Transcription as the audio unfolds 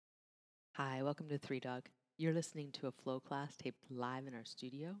Hi, welcome to Three Dog. You're listening to a flow class taped live in our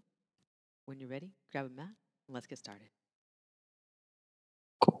studio. When you're ready, grab a mat and let's get started.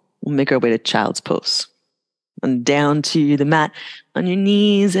 Cool. We'll make our way to child's pose. And down to the mat on your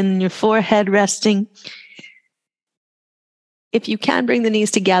knees and your forehead resting. If you can bring the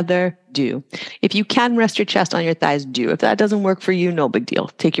knees together, do. If you can rest your chest on your thighs, do. If that doesn't work for you, no big deal.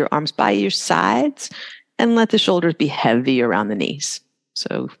 Take your arms by your sides and let the shoulders be heavy around the knees.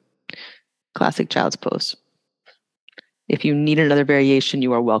 So, classic child's pose. If you need another variation,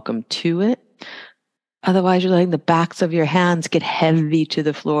 you are welcome to it. Otherwise, you're letting the backs of your hands get heavy to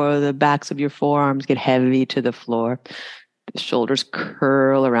the floor. The backs of your forearms get heavy to the floor. The shoulders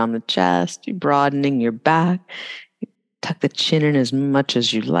curl around the chest. You're broadening your back. Tuck the chin in as much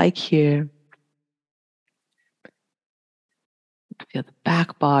as you like here. Feel the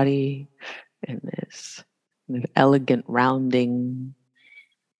back body in this kind of elegant rounding.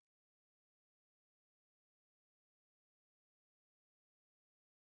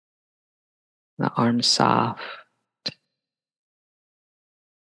 The arms soft.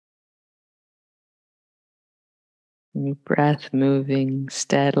 Your breath moving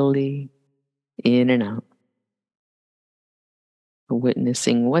steadily in and out.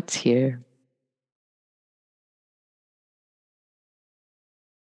 Witnessing what's here.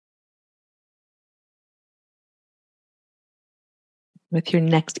 With your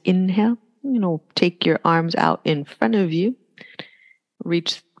next inhale, take your arms out in front of you.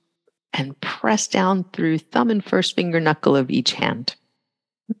 Reach and press down through thumb and first finger knuckle of each hand.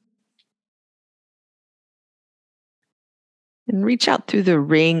 And reach out through the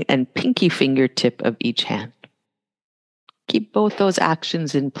ring and pinky fingertip of each hand. Keep both those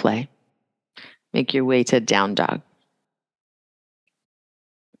actions in play. Make your way to down dog.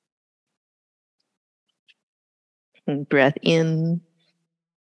 And breath in.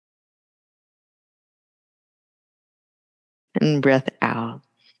 And breath out.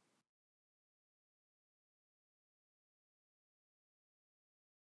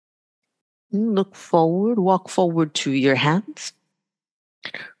 Look forward, walk forward to your hands.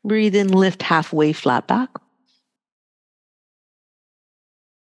 Breathe in, lift halfway, flat back.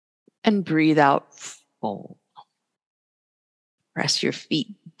 And breathe out, fold. Press your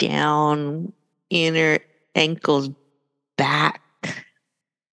feet down, inner ankles back.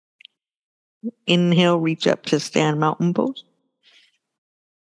 Inhale, reach up to stand mountain pose.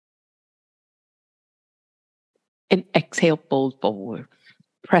 And exhale, fold forward.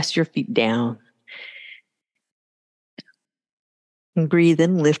 Press your feet down. And breathe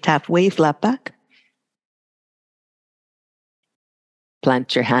in, lift halfway, flat back.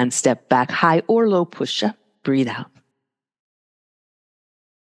 Plant your hands, step back, high or low push up. Breathe out.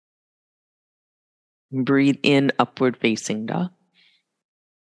 Breathe in, upward facing dog.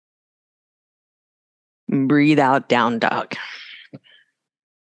 Breathe out, down dog.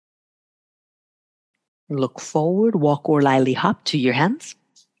 Look forward, walk or lightly hop to your hands.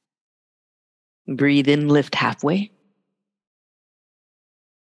 Breathe in, lift halfway.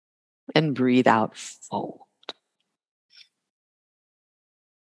 And breathe out, fold.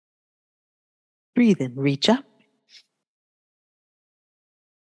 Breathe in, reach up.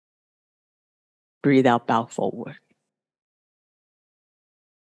 Breathe out, bow forward.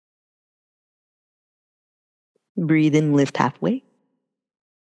 Breathe in, lift halfway.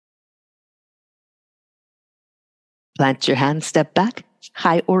 Plant your hands, step back,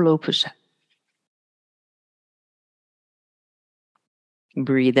 high or low push up.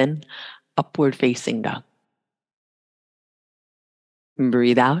 Breathe in, upward facing dog.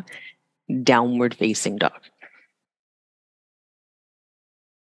 Breathe out, downward facing dog.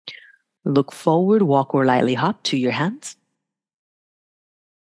 Look forward, walk or lightly hop to your hands.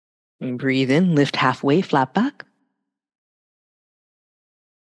 And breathe in, lift halfway, flat back.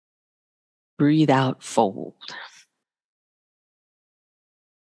 Breathe out, fold.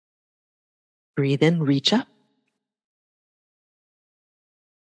 Breathe in, reach up.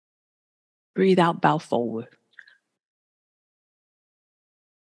 Breathe out, bow forward.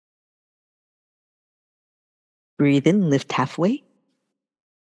 Breathe in, lift halfway.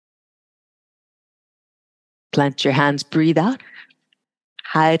 Plant your hands, breathe out.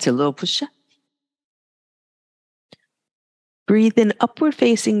 High to low push up. Breathe in, upward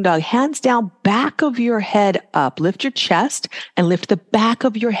facing dog. Hands down, back of your head up. Lift your chest and lift the back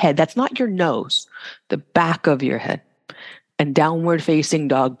of your head. That's not your nose, the back of your head. And downward facing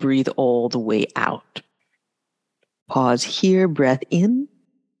dog, breathe all the way out. Pause here, breath in.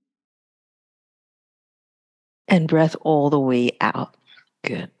 And breath all the way out.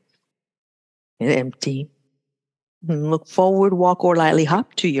 Good. And empty. Look forward, walk or lightly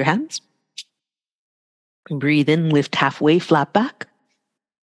hop to your hands. Breathe in, lift halfway, flat back.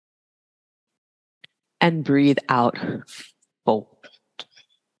 And breathe out, fold.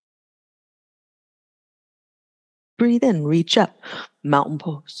 Breathe in, reach up, mountain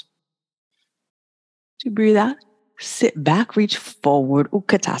pose. So you breathe out, sit back, reach forward,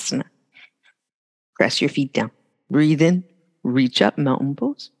 Utkatasana. Press your feet down. Breathe in, reach up, mountain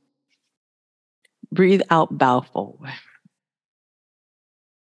pose. Breathe out, bow forward.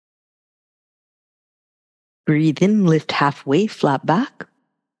 Breathe in, lift halfway, flat back.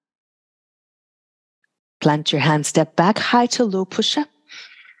 Plant your hand, step back, high to low push-up.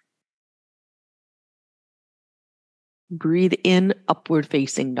 Breathe in, upward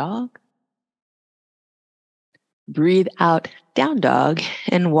facing dog. Breathe out, down dog,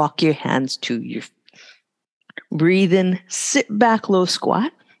 and walk your hands to your feet. Breathe in, sit back, low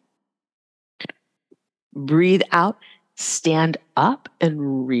squat. Breathe out, stand up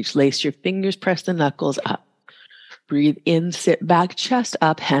and reach. Lace your fingers, press the knuckles up. Breathe in, sit back, chest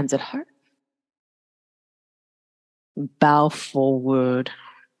up, hands at heart. Bow forward.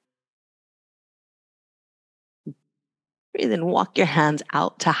 Breathe in, walk your hands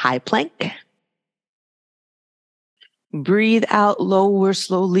out to high plank. Breathe out, lower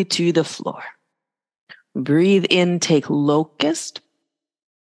slowly to the floor. Breathe in, take locust.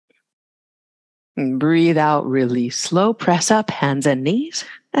 Breathe out, release slow. Press up, hands and knees,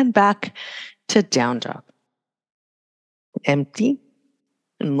 and back to down dog. Empty,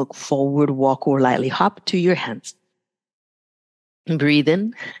 and look forward, walk or lightly hop to your hands. Breathe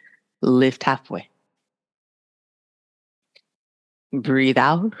in, lift halfway. Breathe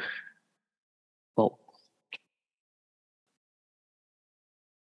out, fold.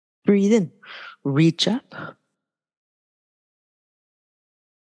 Breathe in, reach up.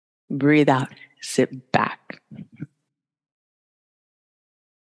 Breathe out, sit back.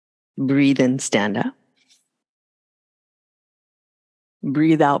 Breathe in, stand up.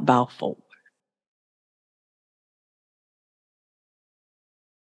 Breathe out, bow forward.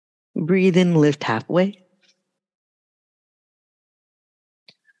 Breathe in, lift halfway.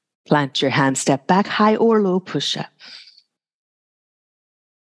 Plant your hand, step back, high or low push-up.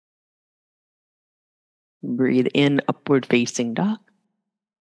 Breathe in, upward facing dog.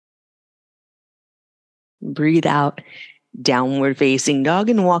 Breathe out, downward facing dog,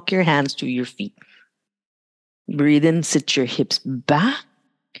 and walk your hands to your feet. Breathe in, sit your hips back.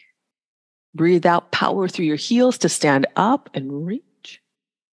 Breathe out, power through your heels to stand up and reach.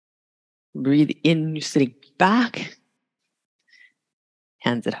 Breathe in, you're sitting back.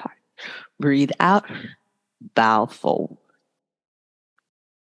 Hands at heart. Breathe out, bow forward.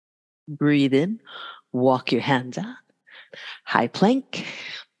 Breathe in, walk your hands out. High plank.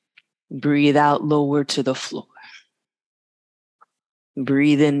 Breathe out, lower to the floor.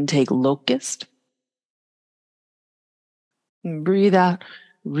 Breathe in, take locust. Breathe out,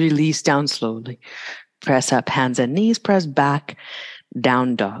 release down slowly. Press up, hands and knees, press back,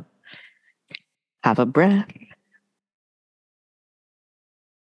 down dog. Have a breath.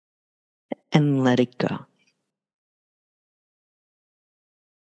 And let it go.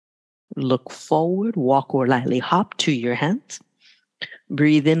 Look forward, walk or lightly hop to your hands.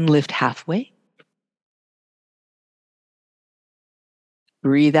 Breathe in, lift halfway.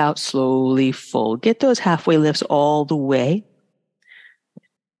 Breathe out, slowly fold. Get those halfway lifts all the way.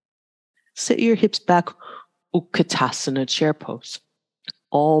 Sit your hips back, Utkatasana, chair pose.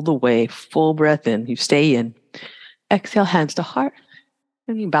 All the way, full breath in. You stay in. Exhale, hands to heart,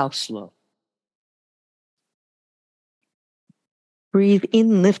 and you bow slow. Breathe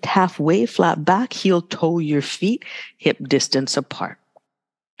in, lift halfway, flat back, heel toe your feet, hip distance apart.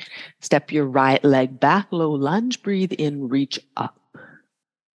 Step your right leg back, low lunge. Breathe in, reach up.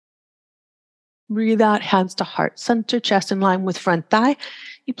 Breathe out, hands to heart, center, chest in line with front thigh.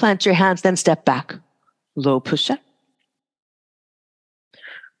 You plant your hands, then step back. Low push-up.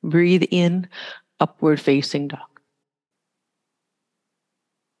 Breathe in, upward facing dog.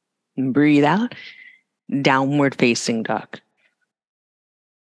 And breathe out, downward facing dog.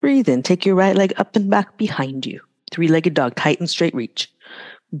 Breathe in, take your right leg up and back behind you. Three-legged dog, tight and straight reach.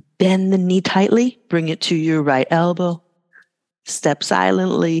 Bend the knee tightly, bring it to your right elbow. Step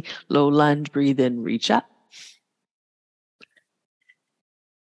silently, low lunge, breathe in, reach up.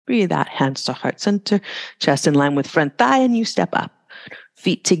 Breathe out, hands to heart center, chest in line with front thigh, and you step up.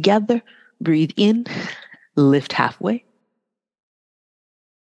 Feet together, breathe in, lift halfway.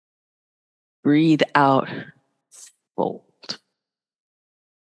 Breathe out, fold.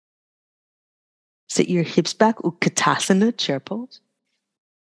 Sit your hips back, Utkatasana, chair pose.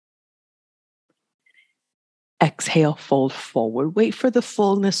 Exhale, fold forward. Wait for the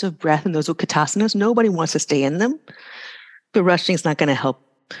fullness of breath in those Uttatasanas. Nobody wants to stay in them. The rushing is not going to help.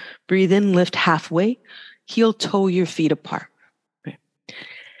 Breathe in, lift halfway. Heel toe your feet apart. Right.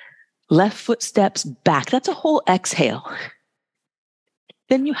 Left foot steps back. That's a whole exhale.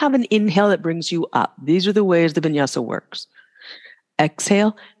 Then you have an inhale that brings you up. These are the ways the vinyasa works.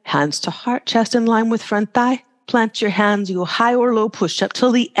 Exhale, hands to heart, chest in line with front thigh. Plant your hands, you go high or low push-up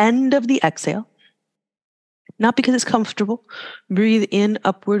till the end of the exhale. Not because it's comfortable. Breathe in,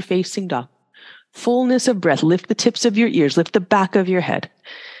 upward facing dog. Fullness of breath. Lift the tips of your ears. Lift the back of your head.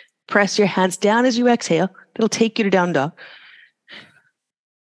 Press your hands down as you exhale. It'll take you to down dog.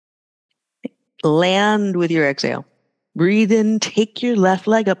 Land with your exhale. Breathe in, take your left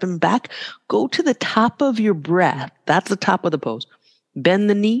leg up and back. Go to the top of your breath. That's the top of the pose. Bend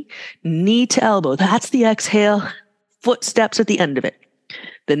the knee, knee to elbow. That's the exhale. Footsteps at the end of it.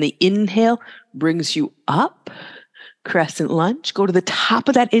 Then the inhale brings you up. Crescent lunge. Go to the top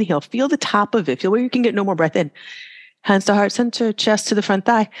of that inhale. Feel the top of it. Feel where you can get no more breath in. Hands to heart center, chest to the front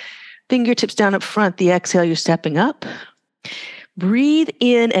thigh. Fingertips down up front. The exhale, you're stepping up. Breathe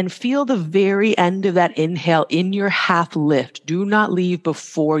in and feel the very end of that inhale in your half lift. Do not leave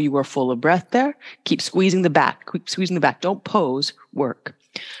before you are full of breath there. Keep squeezing the back. Keep squeezing the back. Don't pose. Work.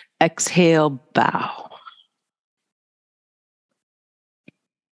 Exhale, bow.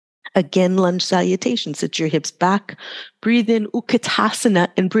 Again, lunge salutation. Sit your hips back. Breathe in Utkatasana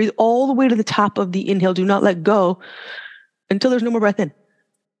and breathe all the way to the top of the inhale. Do not let go until there's no more breath in.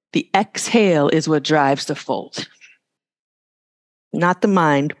 The exhale is what drives the fold. Not the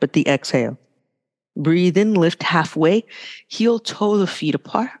mind, but the exhale. Breathe in, lift halfway. Heel toe the feet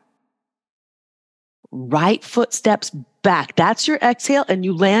apart. Right foot steps back. That's your exhale, and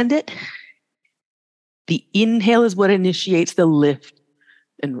you land it. The inhale is what initiates the lift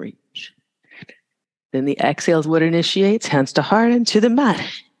and reach. Then the exhale is what initiates hands to heart and to the mat.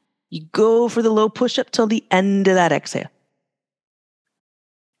 You go for the low push-up till the end of that exhale.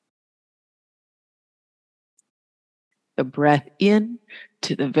 The breath in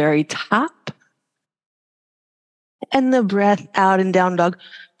to the very top. And the breath out and down dog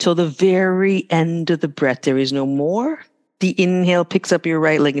till the very end of the breath. There is no more. The inhale picks up your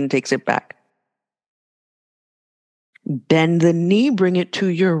right leg and takes it back. Bend the knee, bring it to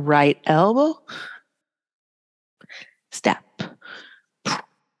your right elbow. Step.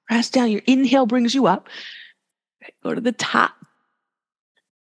 Press down. Your inhale brings you up. Go to the top.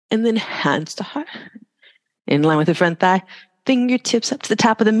 And then hands to heart. In line with the front thigh. Fingertips up to the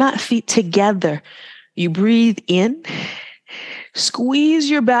top of the mat. Feet together. You breathe in. Squeeze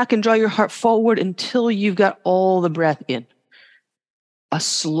your back and draw your heart forward until you've got all the breath in. A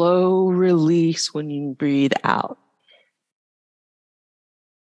slow release when you breathe out.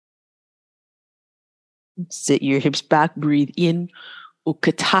 Sit your hips back, breathe in.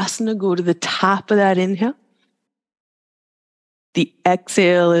 Utkatasana, go to the top of that inhale. The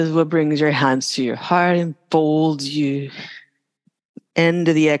exhale is what brings your hands to your heart and folds you. End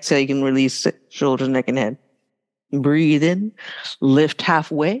of the exhale, you can release it, shoulders, neck, and head. Breathe in, lift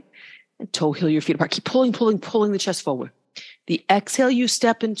halfway, and toe heel your feet apart. Keep pulling the chest forward. The exhale, you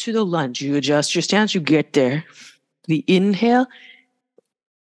step into the lunge. You adjust your stance, you get there. The inhale,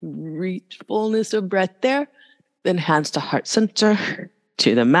 reach fullness of breath there. Then hands to heart center,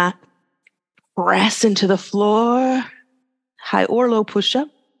 to the mat. Press into the floor. High or low push-up.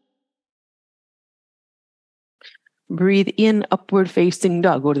 Breathe in, upward facing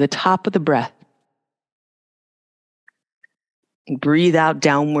dog. Go to the top of the breath. Breathe out,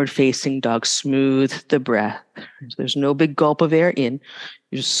 downward facing dog. Smooth the breath. There's no big gulp of air in.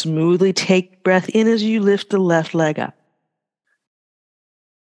 You just smoothly take breath in as you lift the left leg up.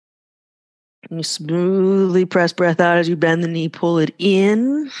 And you smoothly press breath out as you bend the knee, pull it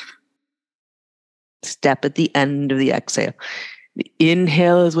in. Step at the end of the exhale. The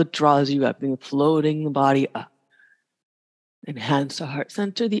inhale is what draws you up, and you're floating the body up. And hands to heart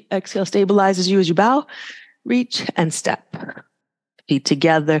center. The exhale stabilizes you as you bow, reach, and step. Feet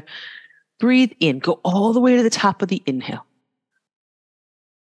together. Breathe in. Go all the way to the top of the inhale.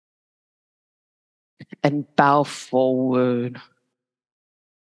 And bow forward.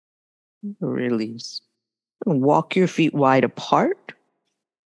 Release. And walk your feet wide apart.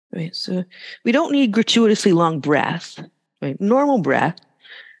 Right, so we don't need gratuitously long breath. Right? Normal breath,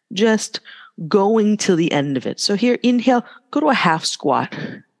 just going till the end of it. So here, inhale, go to a half squat,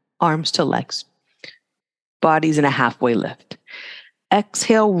 arms to legs. Body's in a halfway lift.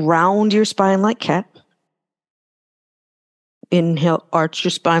 Exhale, round your spine like cat. Inhale, arch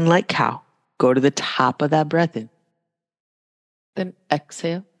your spine like cow. Go to the top of that breath in. Then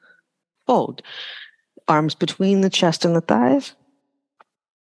exhale, fold. Arms between the chest and the thighs.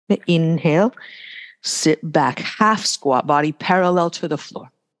 Inhale, sit back, half squat, body parallel to the floor.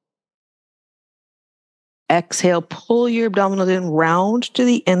 Exhale, pull your abdominals in, round to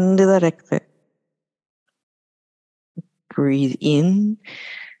the end of that exhale. Breathe in,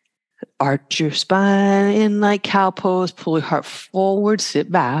 arch your spine in like cow pose, pull your heart forward,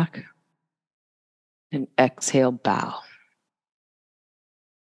 sit back, and exhale, bow.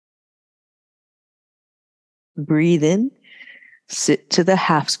 Breathe in, sit to the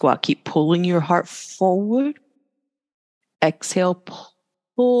half squat, keep pulling your heart forward. Exhale,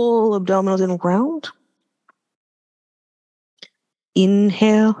 pull abdominals in, round.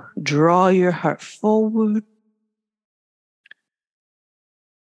 Inhale, draw your heart forward.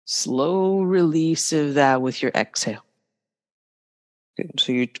 Slow release of that with your exhale. Good.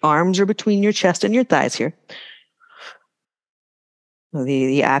 So your arms are between your chest and your thighs here.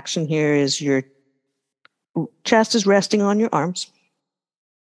 The action here is your chest is resting on your arms.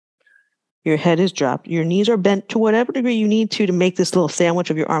 Your head is dropped. Your knees are bent to whatever degree you need to make this little sandwich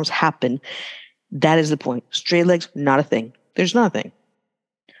of your arms happen. That is the point. Straight legs, not a thing. There's nothing.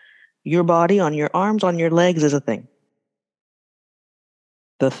 Your body on your arms, on your legs is a thing.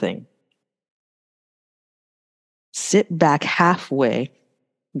 The thing. Sit back halfway.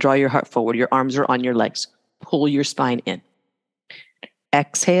 Draw your heart forward. Your arms are on your legs. Pull your spine in.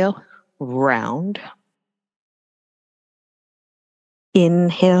 Exhale, round.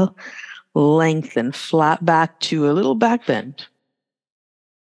 Inhale, lengthen, flat back to a little back bend.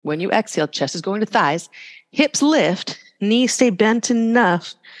 When you exhale, chest is going to thighs. Hips lift, knees stay bent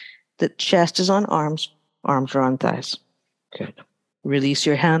enough that chest is on arms, arms are on thighs. Good. Release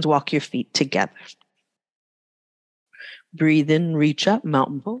your hands, walk your feet together. Breathe in, reach up,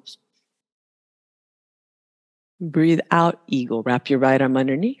 mountain pose. Breathe out, eagle. Wrap your right arm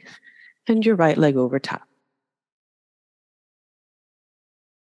underneath and your right leg over top.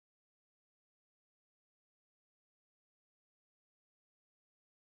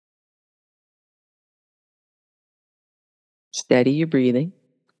 Steady your breathing.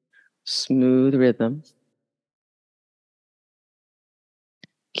 Smooth rhythm.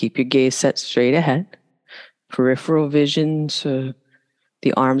 Keep your gaze set straight ahead. Peripheral vision, so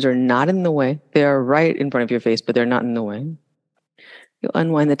the arms are not in the way. They are right in front of your face, but they're not in the way. You'll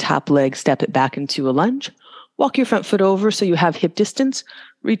unwind the top leg, step it back into a lunge. Walk your front foot over so you have hip distance.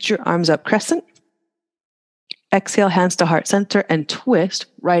 Reach your arms up crescent. Exhale, hands to heart center and twist.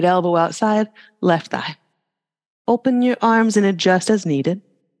 Right elbow outside, left thigh. Open your arms and adjust as needed.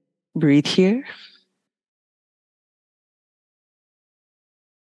 Breathe here.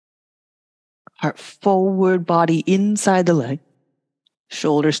 Heart forward, body inside the leg.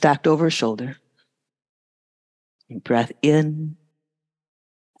 Shoulder stacked over shoulder. Breath in.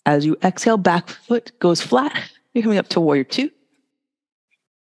 As you exhale, back foot goes flat. You're coming up to warrior two.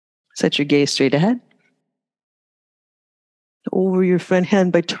 Set your gaze straight ahead. Over your front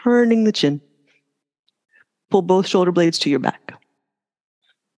hand by turning the chin. Pull both shoulder blades to your back.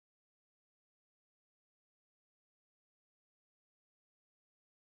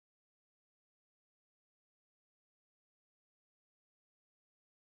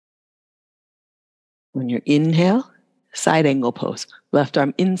 When you inhale, side angle pose. Left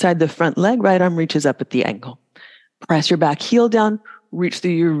arm inside the front leg, right arm reaches up at the ankle. Press your back heel down, reach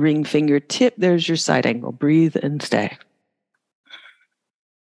through your ring finger tip. There's your side angle. Breathe and stay.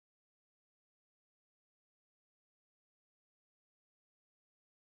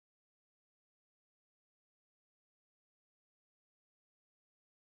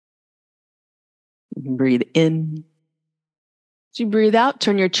 Breathe in. As you breathe out,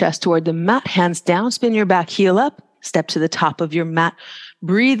 turn your chest toward the mat, hands down, spin your back heel up, step to the top of your mat.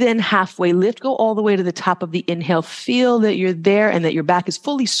 Breathe in, halfway lift, go all the way to the top of the inhale. Feel that you're there and that your back is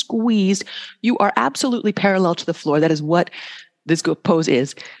fully squeezed. You are absolutely parallel to the floor. That is what this pose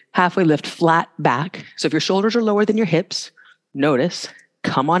is. Halfway lift, flat back. So if your shoulders are lower than your hips, notice,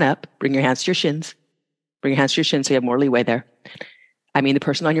 come on up, bring your hands to your shins. Bring your hands to your shins so you have more leeway there. I mean the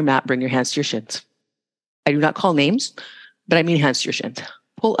person on your mat, bring your hands to your shins. I do not call names, but I mean hands to your shins.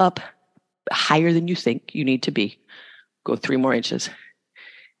 Pull up higher than you think you need to be. Go 3 more inches.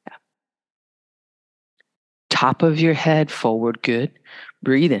 Yeah. Top of your head forward, good.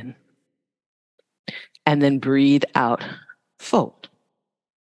 Breathe in. And then breathe out, fold.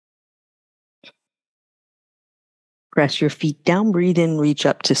 Press your feet down, breathe in, reach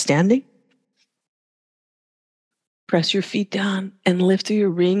up to standing. Press your feet down and lift through your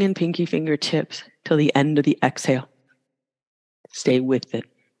ring and pinky fingertips till the end of the exhale. Stay with it.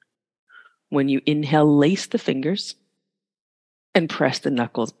 When you inhale, lace the fingers and press the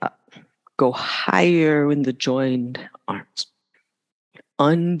knuckles up. Go higher in the joined arms.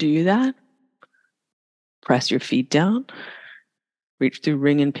 Undo that. Press your feet down. Reach through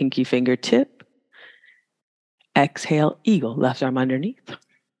ring and pinky fingertip. Exhale, eagle, left arm underneath.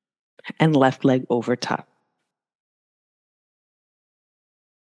 And left leg over top.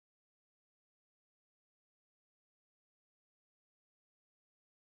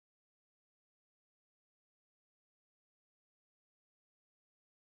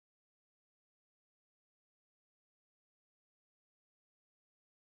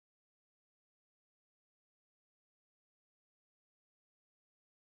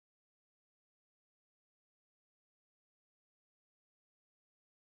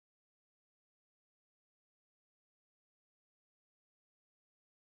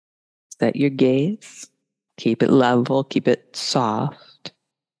 Set your gaze. Keep it level, keep it soft.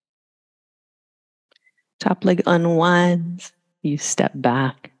 Top leg unwinds. You step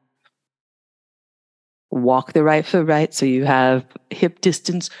back. Walk the right foot right so you have hip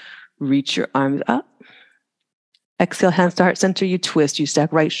distance. Reach your arms up. Exhale, hands to heart center. You twist. You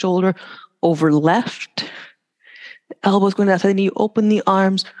stack right shoulder over left. Elbows going outside. And you open the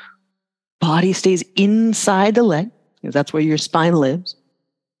arms. Body stays inside the leg, because that's where your spine lives.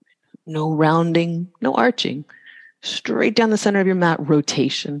 No rounding, no arching. Straight down the center of your mat,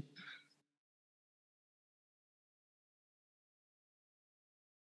 rotation.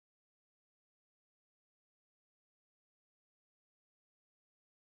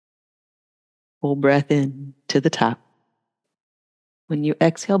 Full breath in to the top. When you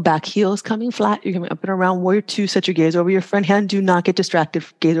exhale, back heels coming flat. You're coming up and around warrior two. Set your gaze over your front hand. Do not get distracted.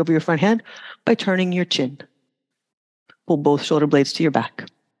 Gaze over your front hand by turning your chin. Pull both shoulder blades to your back.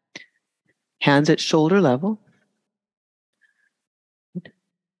 Hands at shoulder level.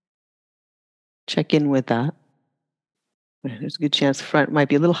 Check in with that. There's a good chance the front might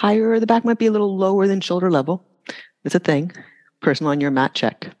be a little higher or the back might be a little lower than shoulder level. It's a thing. Personal on your mat,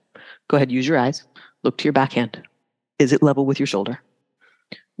 check. Go ahead, use your eyes. Look to your back hand. Is it level with your shoulder?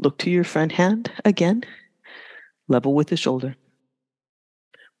 Look to your front hand again. Level with the shoulder.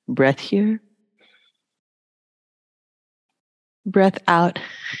 Breath here. Breath out.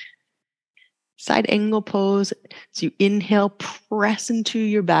 Side angle pose. So you inhale, press into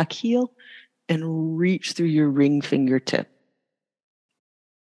your back heel and reach through your ring fingertip.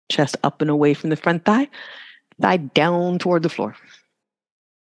 Chest up and away from the front thigh. Thigh down toward the floor.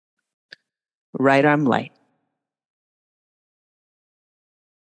 Right arm light.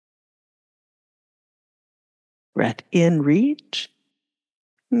 Breath in, reach.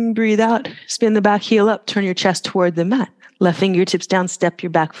 Breathe out. Spin the back heel up. Turn your chest toward the mat. Left fingertips down. Step your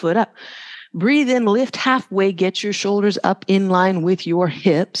back foot up. Breathe in, lift halfway. Get your shoulders up in line with your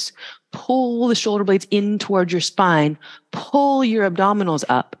hips. Pull the shoulder blades in toward your spine. Pull your abdominals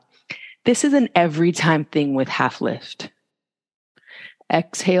up. This is an every time thing with half lift.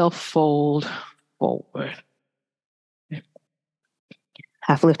 Exhale, fold forward.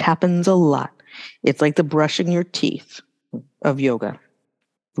 Half lift happens a lot. It's like the brushing your teeth of yoga.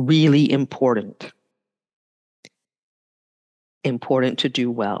 Really important. Important to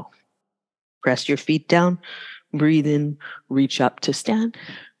do well. Press your feet down. Breathe in. Reach up to stand.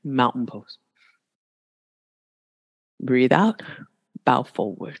 Mountain pose. Breathe out. Bow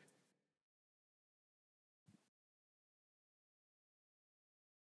forward.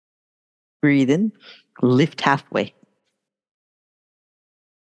 Breathe in. Lift halfway.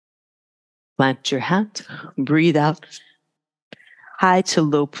 Plant your hands. Breathe out. High to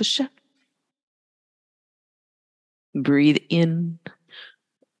low push-up. Breathe in.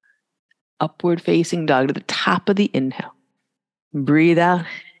 Upward facing dog to the top of the inhale. Breathe out.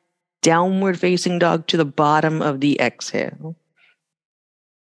 Downward facing dog to the bottom of the exhale.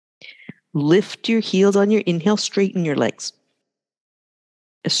 Lift your heels on your inhale. Straighten your legs.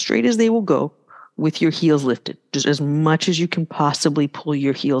 As straight as they will go with your heels lifted. Just as much as you can possibly pull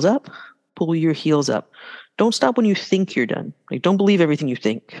your heels up. Pull your heels up. Don't stop when you think you're done. Don't believe everything you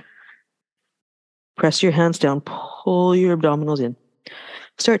think. Press your hands down. Pull your abdominals in.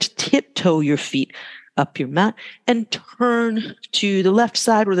 Start to tiptoe your feet up your mat and turn to the left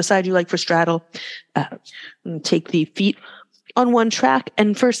side or the side you like for straddle. Take the feet on one track.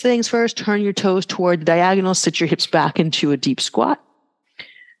 And first things first, turn your toes toward the diagonal. Sit your hips back into a deep squat.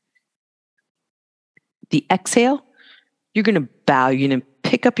 The exhale, you're going to bow. You're going to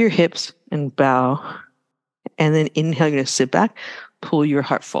pick up your hips and bow. And then inhale, you're going to sit back. Pull your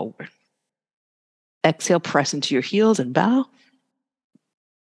heart forward. Exhale, press into your heels and bow.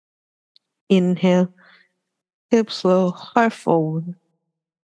 Inhale, hips low, heart forward.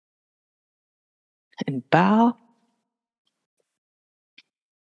 And bow.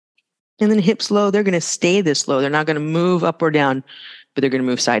 And then hips low, they're going to stay this low. They're not going to move up or down, but they're going to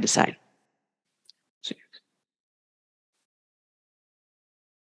move side to side.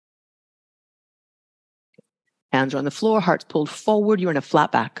 Hands are on the floor, heart's pulled forward. You're in a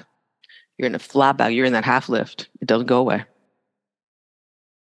flat back. You're in a flat back. You're in that half lift. It doesn't go away.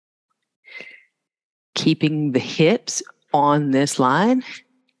 Keeping the hips on this line,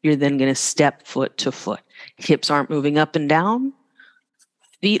 you're then going to step foot to foot. Hips aren't moving up and down.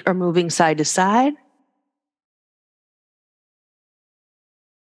 Feet are moving side to side.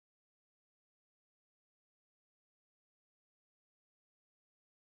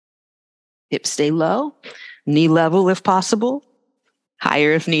 Hips stay low. Knee level if possible.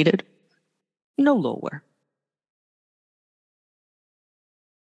 Higher if needed. No lower.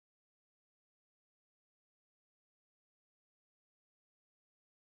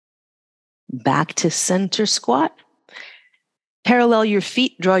 Back to center squat. Parallel your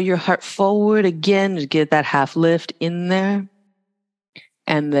feet, draw your heart forward again to get that half lift in there.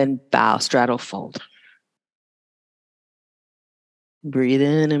 And then bow, straddle, fold. Breathe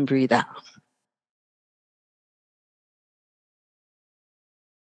in and breathe out.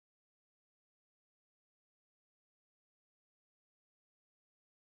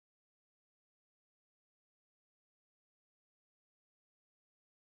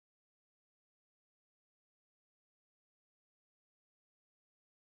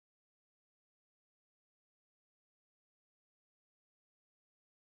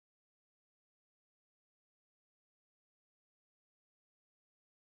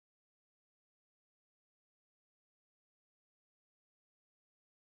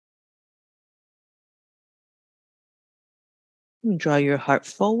 Draw your heart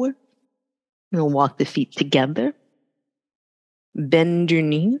forward. And walk the feet together. Bend your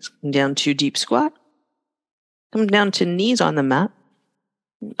knees down to deep squat. Come down to knees on the mat.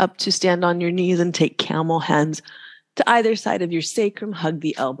 Up to stand on your knees and take camel, hands to either side of your sacrum. Hug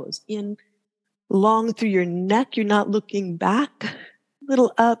the elbows in. Long through your neck. You're not looking back. A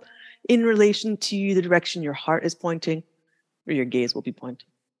little up in relation to the direction your heart is pointing, or your gaze will be pointing.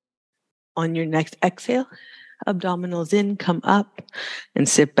 On your next exhale, abdominals in, come up, and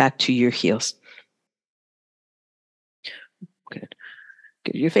sit back to your heels. Good.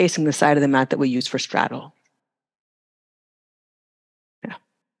 Good. You're facing the side of the mat that we use for straddle. Yeah.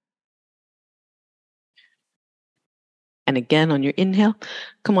 And again, on your inhale,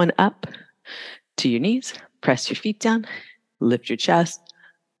 come on up to your knees, press your feet down, lift your chest,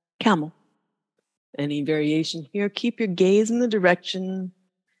 camel. Any variation here, keep your gaze in the direction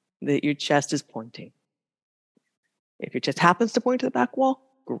that your chest is pointing. If your chest happens to point to the back wall,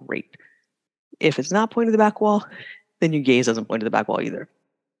 great. If it's not pointing to the back wall, then your gaze doesn't point to the back wall either.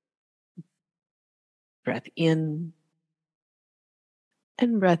 Breath in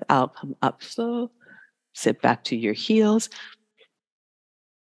and breath out. Come up slow. Sit back to your heels.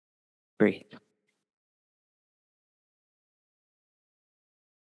 Breathe.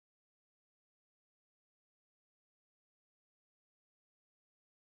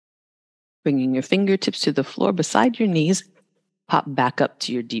 Bringing your fingertips to the floor beside your knees. Pop back up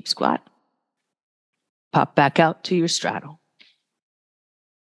to your deep squat. Pop back out to your straddle.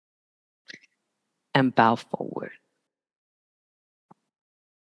 And bow forward.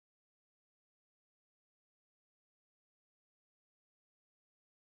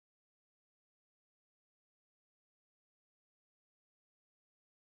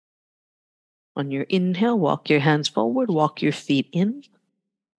 On your inhale, walk your hands forward, walk your feet in.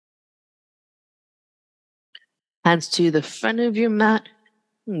 Hands to the front of your mat,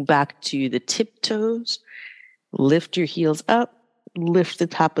 back to the tiptoes. Lift your heels up, lift the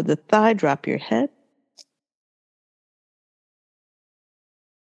top of the thigh, drop your head.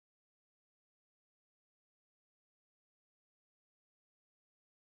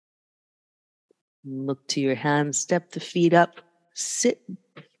 Look to your hands, step the feet up, sit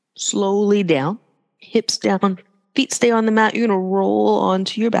slowly down, hips down, feet stay on the mat. You're going to roll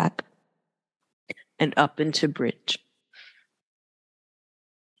onto your back and up into bridge.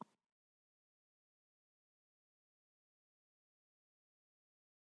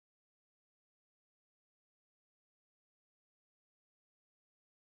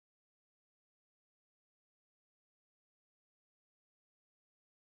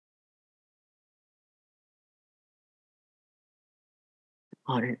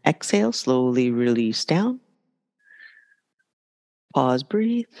 On an exhale, slowly release down. Pause,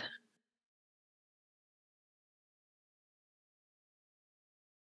 breathe.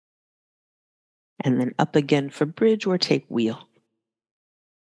 And then up again for bridge or take wheel.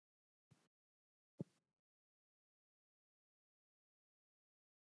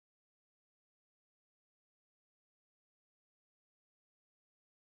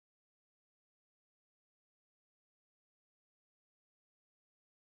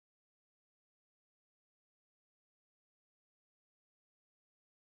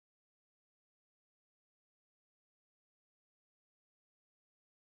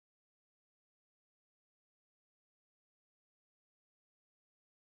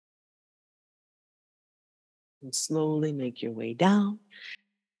 And slowly make your way down.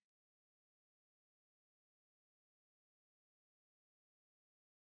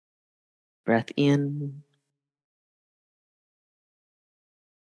 Breath in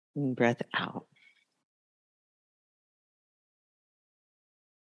and breath out.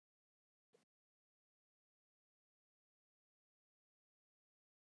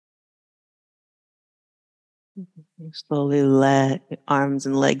 Slowly let your arms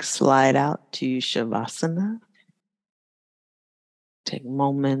and legs slide out to Shavasana. Take a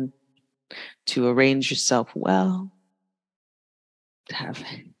moment to arrange yourself well, to have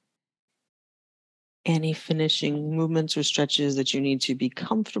any finishing movements or stretches that you need to be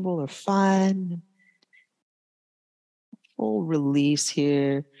comfortable or fun. Full release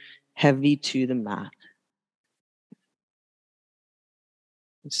here, heavy to the mat.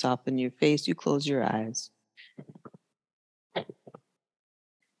 You soften your face, you close your eyes.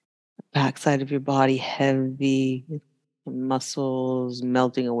 Backside of your body heavy, muscles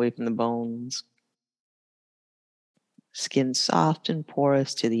melting away from the bones. Skin soft and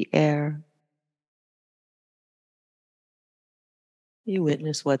porous to the air. You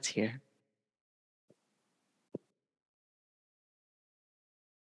witness what's here.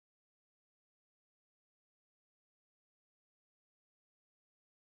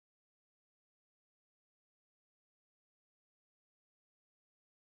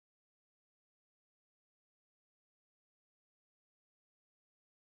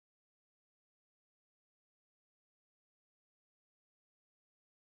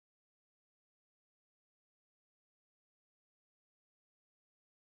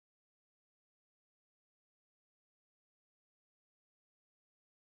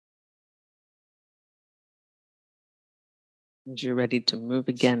 As you're ready to move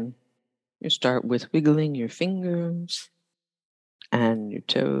again, you start with wiggling your fingers and your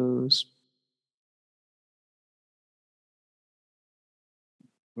toes.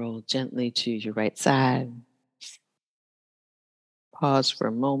 Roll gently to your right side. Pause for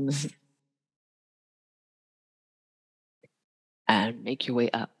a moment and make your way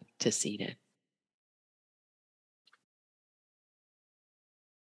up to seated.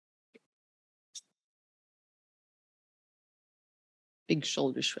 Big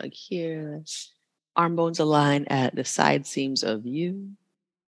shoulder shrug here. Arm bones align at the side seams of you.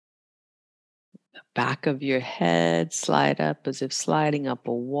 The back of your head slide up as if sliding up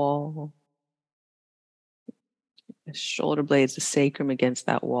a wall. The shoulder blades, the sacrum against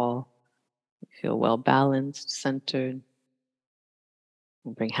that wall. You feel well balanced, centered.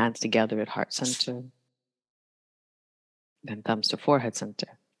 We'll bring hands together at heart center. Then thumbs to forehead center.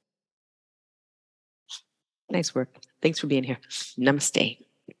 Nice work. Thanks for being here. Namaste.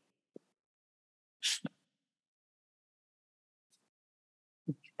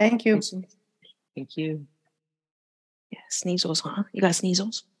 Thank you. Thank you. Yeah, sneezels, huh? You got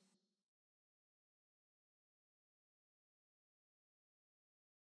sneezels?